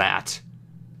or that?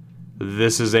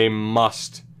 This is a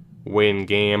must-win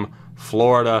game.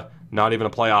 Florida, not even a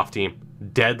playoff team.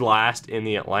 Dead last in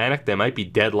the Atlantic. They might be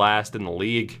dead last in the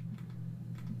league.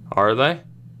 Are they?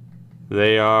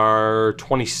 They are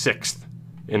 26th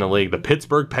in the league. The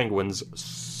Pittsburgh Penguins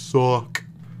suck.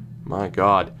 My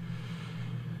God.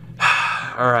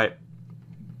 All right.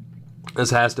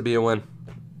 This has to be a win.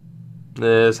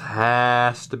 This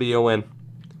has to be a win.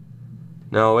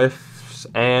 No ifs,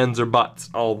 ands, or buts.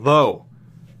 Although,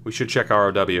 we should check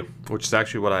ROW, which is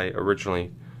actually what I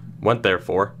originally went there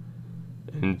for.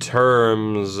 In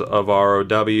terms of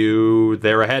ROW,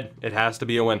 they're ahead. It has to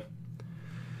be a win.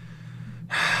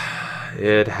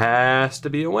 It has to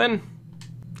be a win.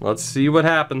 Let's see what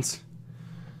happens.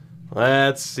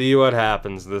 Let's see what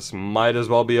happens. This might as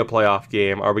well be a playoff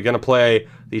game. Are we going to play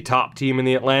the top team in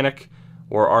the Atlantic,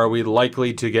 or are we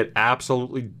likely to get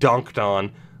absolutely dunked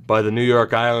on by the New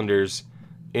York Islanders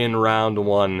in round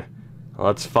 1?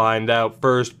 Let's find out.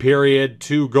 First period,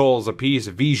 2 goals apiece.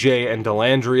 Vijay and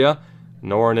Delandria,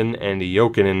 Norinen and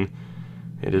Jokinen.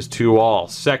 It is 2-all.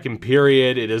 Second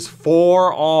period, it is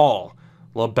 4-all.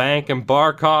 LeBanc and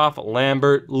Barkov,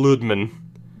 Lambert, Ludman.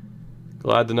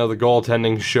 Glad to know the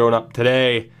goaltending's shown up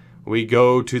today. We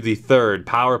go to the third.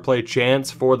 Power play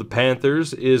chance for the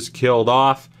Panthers is killed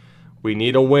off. We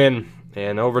need a win.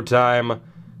 And overtime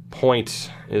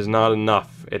point is not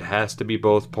enough. It has to be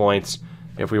both points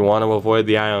if we want to avoid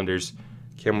the Islanders.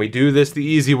 Can we do this the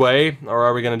easy way, or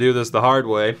are we going to do this the hard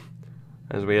way?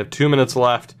 As we have 2 minutes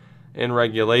left in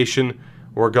regulation,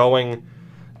 we're going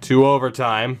to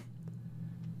overtime.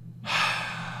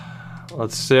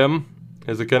 Let's sim.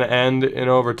 Is it going to end in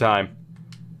overtime?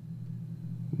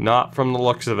 Not from the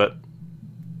looks of it.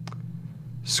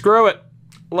 Screw it.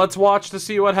 Let's watch to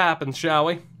see what happens, shall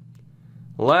we?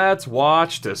 Let's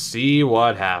watch to see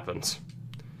what happens.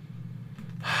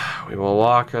 We will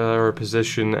lock our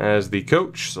position as the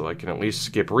coach, so I can at least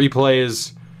skip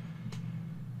replays.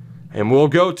 And we'll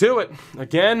go to it.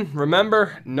 Again,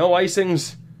 remember, no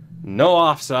icings, no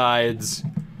offsides.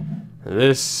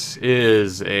 This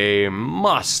is a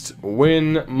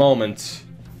must-win moment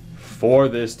for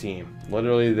this team.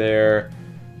 Literally, there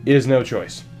is no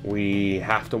choice. We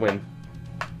have to win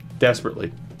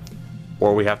desperately,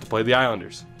 or we have to play the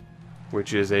Islanders,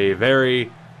 which is a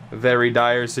very, very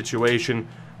dire situation.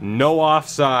 No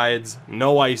offsides,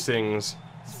 no icings,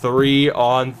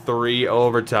 3-on-3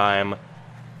 overtime.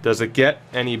 Does it get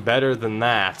any better than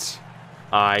that?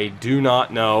 I do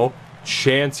not know.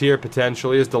 Chance here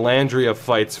potentially as Delandria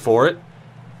fights for it.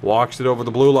 Walks it over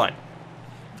the blue line.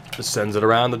 Just sends it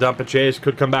around the dump and chase.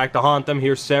 Could come back to haunt them.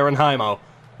 Here's Sarenheimo,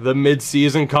 the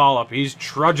mid-season call-up. He's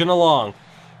trudging along.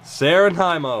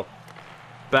 Sarenheimo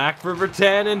back for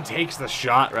Virtanen. Takes the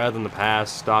shot rather than the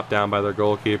pass. Stopped down by their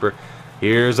goalkeeper.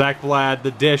 Here's Ekblad,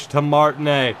 the dish to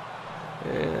Martinet.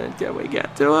 And can we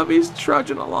get to him? He's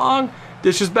trudging along.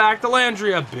 Dishes back to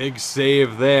Landria. Big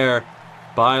save there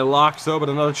by Loxo, but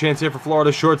another chance here for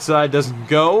Florida. Short side doesn't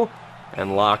go,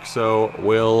 and Loxo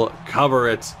will cover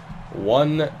it.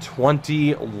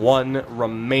 1:21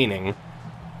 remaining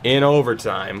in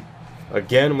overtime.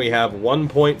 Again, we have 1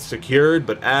 point secured,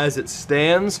 but as it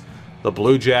stands, the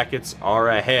Blue Jackets are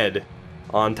ahead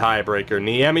on tiebreaker.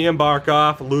 Niemi and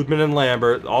Barkov, Ludman and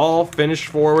Lambert, all finished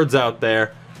forwards out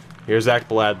there. Here's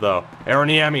Ekblad, though. Aaron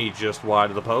Niemi just wide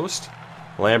of the post.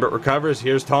 Lambert recovers.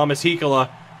 Here's Thomas Heikola,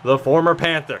 the former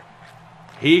Panther.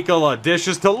 Heikola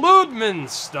dishes to Ludman.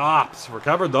 Stops.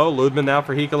 Recovered, though. Ludman now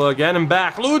for Heikola again and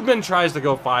back. Ludman tries to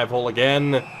go 5-hole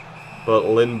again, but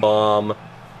Lindbaum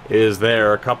is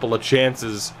there. A couple of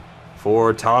chances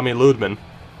for Tommy Ludman,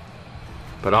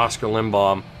 but Oscar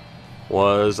Lindbaum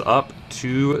was up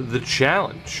to the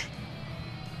challenge.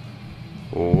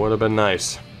 Would have been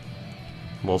nice.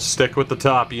 We'll stick with the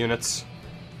top units.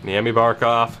 Niemi,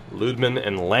 Barkov, Ludman,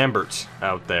 and Lambert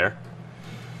out there.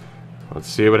 Let's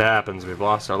see what happens. We've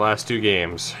lost our last 2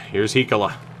 games. Here's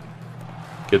Heikola.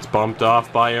 Gets bumped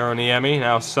off by Eero Niemi.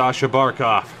 Now Sasha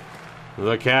Barkov,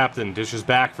 the captain, dishes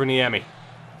back for Niemi.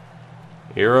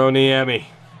 Eero Niemi.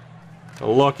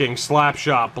 Looking slap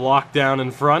shot, blocked down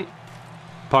in front.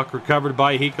 Puck recovered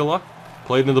by Heikola.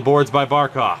 Played into the boards by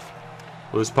Barkov.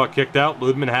 Loose puck kicked out.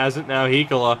 Ludman has it. Now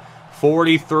Heikola.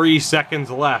 43 seconds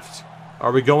left.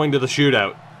 Are we going to the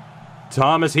shootout?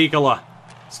 Thomas Heikola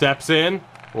steps in.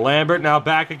 Lambert now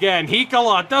back again.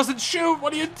 Heikola doesn't shoot.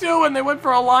 What are you doing? They went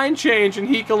for a line change and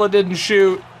Heikola didn't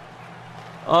shoot.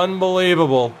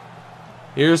 Unbelievable.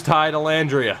 Here's Ty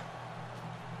Delandria.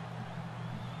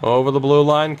 Over the blue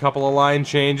line. Couple of line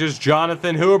changes.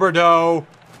 Jonathan Huberdeau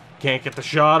can't get the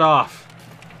shot off.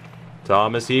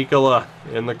 Thomas Heikola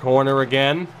in the corner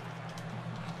again.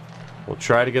 We'll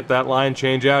try to get that line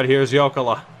change out. Here's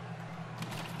Jokela.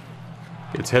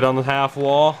 Gets hit on the half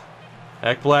wall.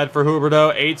 Ekblad for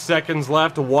Huberdeau. 8 seconds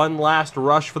left. One last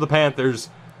rush for the Panthers.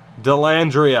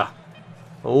 Delandria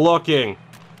looking.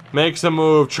 Makes a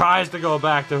move. Tries to go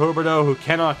back to Huberdeau, who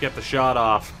cannot get the shot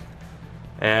off.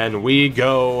 And we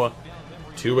go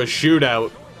to a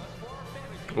shootout.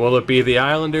 Will it be the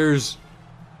Islanders,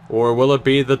 or will it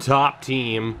be the top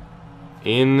team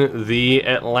in the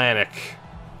Atlantic?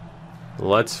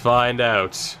 Let's find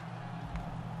out.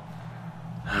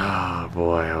 Oh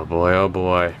boy, oh boy, oh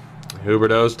boy.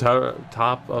 Huberdeau's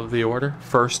top of the order,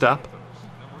 first up.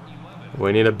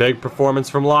 We need a big performance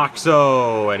from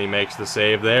Loxo, and he makes the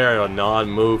save there. A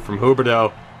non-move from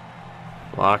Huberdeau.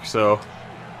 Loxo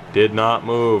Did not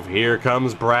move. Here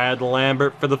comes Brad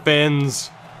Lambert for the Finns.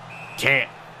 Can't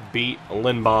beat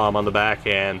Lindbaum on the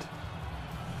backhand.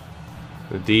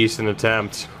 A decent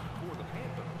attempt.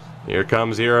 Here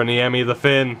comes Hironiemi, the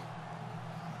Finn.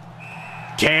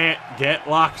 Can't get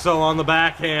Laakso on the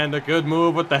backhand. A good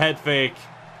move with the head fake.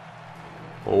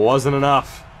 Wasn't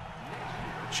enough.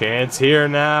 Chance here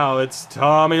now. It's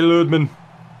Tommy Ludman.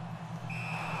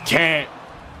 Can't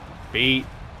beat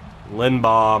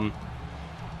Lindbaum.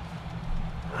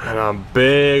 And a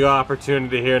big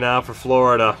opportunity here now for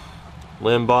Florida.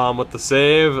 Lindbaum with the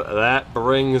save. That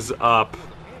brings up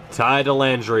Ty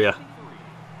Dellandrea.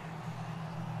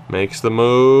 Makes the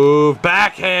move.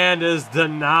 Backhand is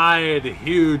denied.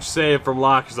 Huge save from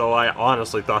Laakso. I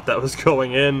honestly thought that was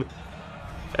going in.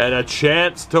 And a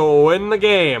chance to win the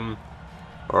game.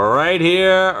 Right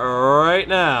here, right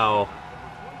now.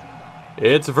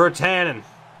 It's Virtanen.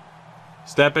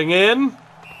 Stepping in.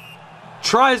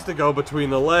 Tries to go between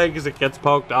the legs. It gets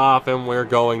poked off, and we're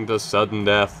going to sudden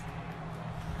death.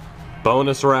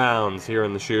 Bonus rounds here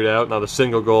in the shootout. Not a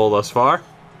single goal thus far.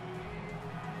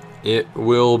 It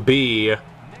will be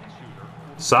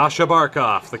Sasha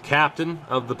Barkov, the captain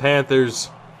of the Panthers,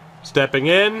 stepping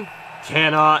in.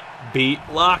 Cannot beat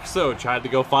Laakso. Tried to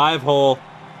go 5-hole.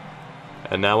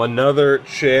 And now another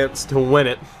chance to win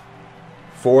it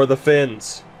for the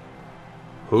Finns.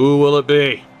 Who will it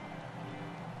be?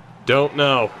 Don't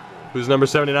know. Who's number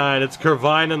 79? It's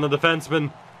Kervainen, the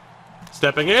defenseman.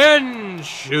 Stepping in.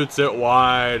 Shoots it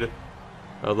wide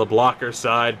of the blocker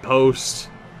side post.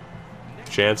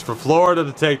 Chance for Florida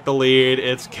to take the lead.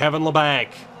 It's Kevin LeBanc.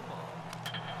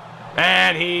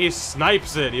 And he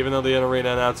snipes it, even though the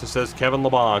in-arena announcer says Kevin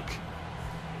LeBanc.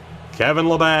 Kevin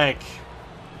LeBanc.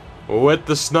 With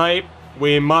the snipe,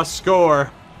 we must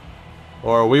score,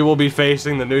 or we will be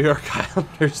facing the New York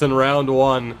Islanders in round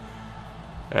 1.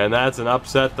 And that's an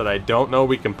upset that I don't know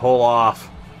we can pull off.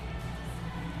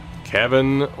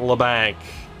 Kevin LeBanc.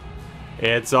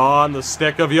 It's on the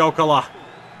stick of Jokela.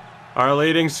 Our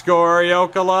leading scorer,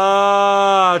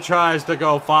 Jokela, tries to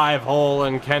go 5-hole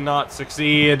and cannot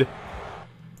succeed.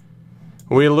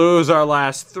 We lose our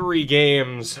last 3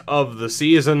 games of the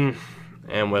season.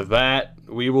 And with that,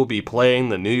 we will be playing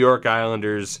the New York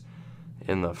Islanders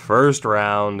in the first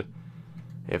round.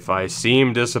 If I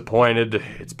seem disappointed,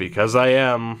 it's because I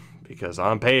am. Because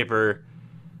on paper,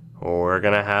 we're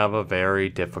going to have a very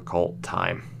difficult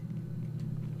time.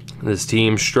 This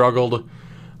team struggled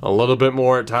a little bit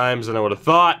more at times than I would have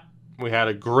thought. We had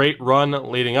a great run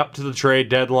leading up to the trade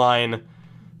deadline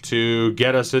to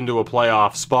get us into a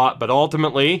playoff spot, but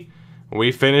ultimately,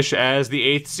 we finish as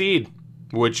the 8th seed,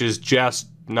 which is just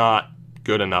not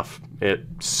good enough. It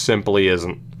simply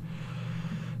isn't.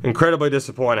 Incredibly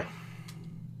disappointing.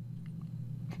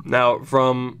 Now,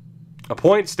 from a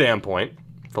point standpoint,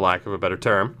 for lack of a better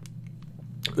term,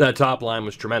 that top line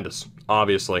was tremendous,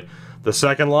 obviously. The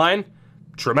second line,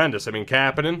 tremendous. I mean,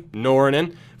 Kapanen,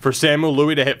 Norinen, for Samuel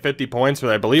Louis to hit 50 points,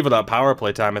 but I believe without power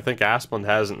play time, I think Asplund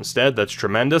has it instead. That's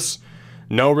tremendous.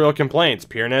 No real complaints.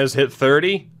 Piernez hit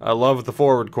 30. I love the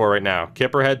forward core right now.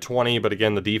 Kipper had 20, but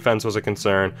again, the defense was a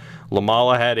concern.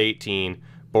 Lamala had 18.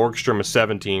 Borgstrom was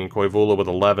 17. Koivula with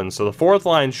 11. So the fourth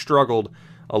line struggled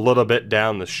a little bit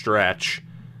down the stretch.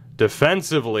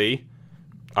 Defensively,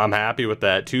 I'm happy with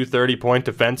that. 2 30-point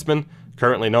defensemen.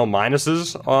 Currently no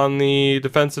minuses on the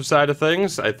defensive side of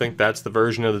things. I think that's the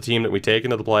version of the team that we take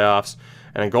into the playoffs.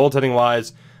 And in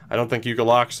goaltending-wise, I don't think Jukka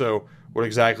Laakso would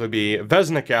exactly be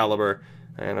Vezina caliber.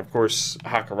 And, of course,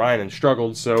 Hakkarainen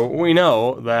struggled, so we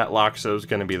know that Laakso's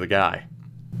going to be the guy.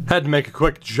 Had to make a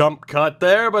quick jump cut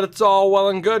there, but it's all well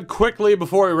and good. Quickly,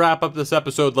 before we wrap up this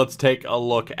episode, let's take a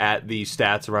look at the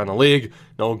stats around the league.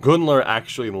 Noel Gunler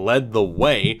actually led the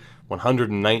way.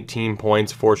 119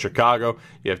 points for Chicago.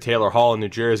 You have Taylor Hall in New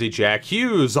Jersey. Jack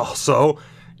Hughes also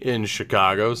in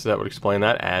Chicago, so that would explain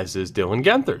that, as is Dylan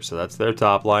Genther. So that's their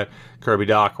top line. Kirby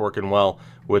Dach working well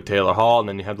with Taylor Hall. And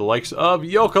then you have the likes of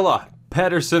Jokela,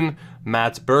 Pedersen,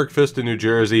 Mats Bergqvist in New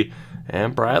Jersey,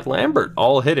 and Brad Lambert,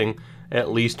 all hitting at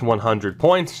least 100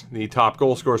 points. The top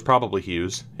goal scorer is probably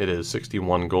Hughes. It is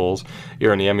 61 goals.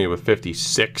 Hironiemi with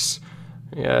 56.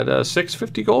 He had 6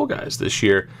 50-goal guys this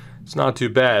year. It's not too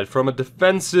bad. From a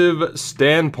defensive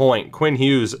standpoint, Quinn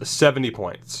Hughes, 70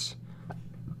 points.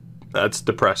 That's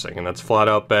depressing, and that's flat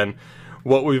out been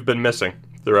what we've been missing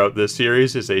throughout this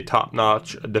series, is a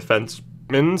top-notch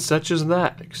defenseman such as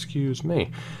that. Excuse me.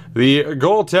 The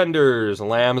goaltenders,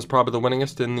 Lamb is probably the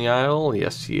winningest in the aisle.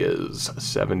 Yes, he is.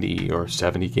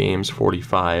 70 games,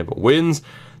 45 wins.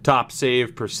 Top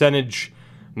save percentage.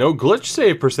 No glitch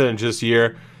save percentage this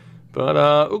year, but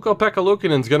Ukko-Pekka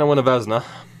Luukkonen's going to win a Vezina.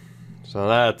 So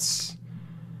that's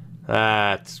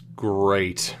That's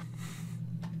great.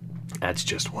 That's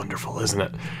just wonderful, isn't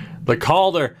it? The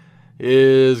Calder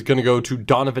is going to go to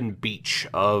Donovan Beach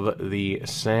of the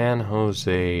San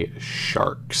Jose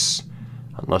Sharks.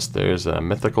 Unless there's a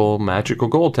mythical, magical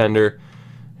goaltender,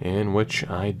 in which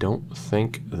I don't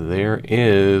think there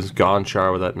is.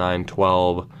 Gonchar with that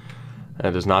 912.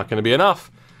 That is not going to be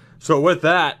enough. So with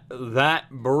that,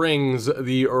 that brings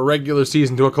the regular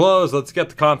season to a close. Let's get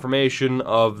the confirmation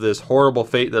of this horrible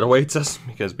fate that awaits us,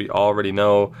 because we already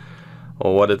know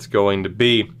what it's going to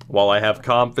be. While I have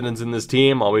confidence in this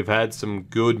team, while we've had some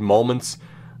good moments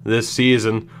this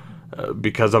season,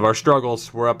 because of our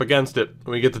struggles, we're up against it.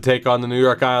 We get to take on the New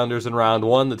York Islanders in round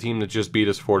 1, the team that just beat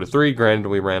us 4-3. Granted,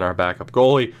 we ran our backup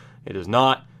goalie. It is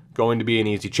not going to be an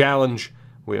easy challenge.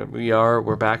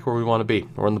 We're back where we want to be.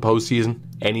 We're in the postseason.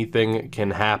 Anything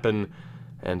can happen.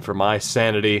 And for my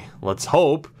sanity, let's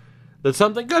hope that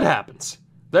something good happens.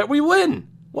 That we win.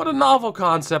 What a novel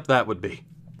concept that would be.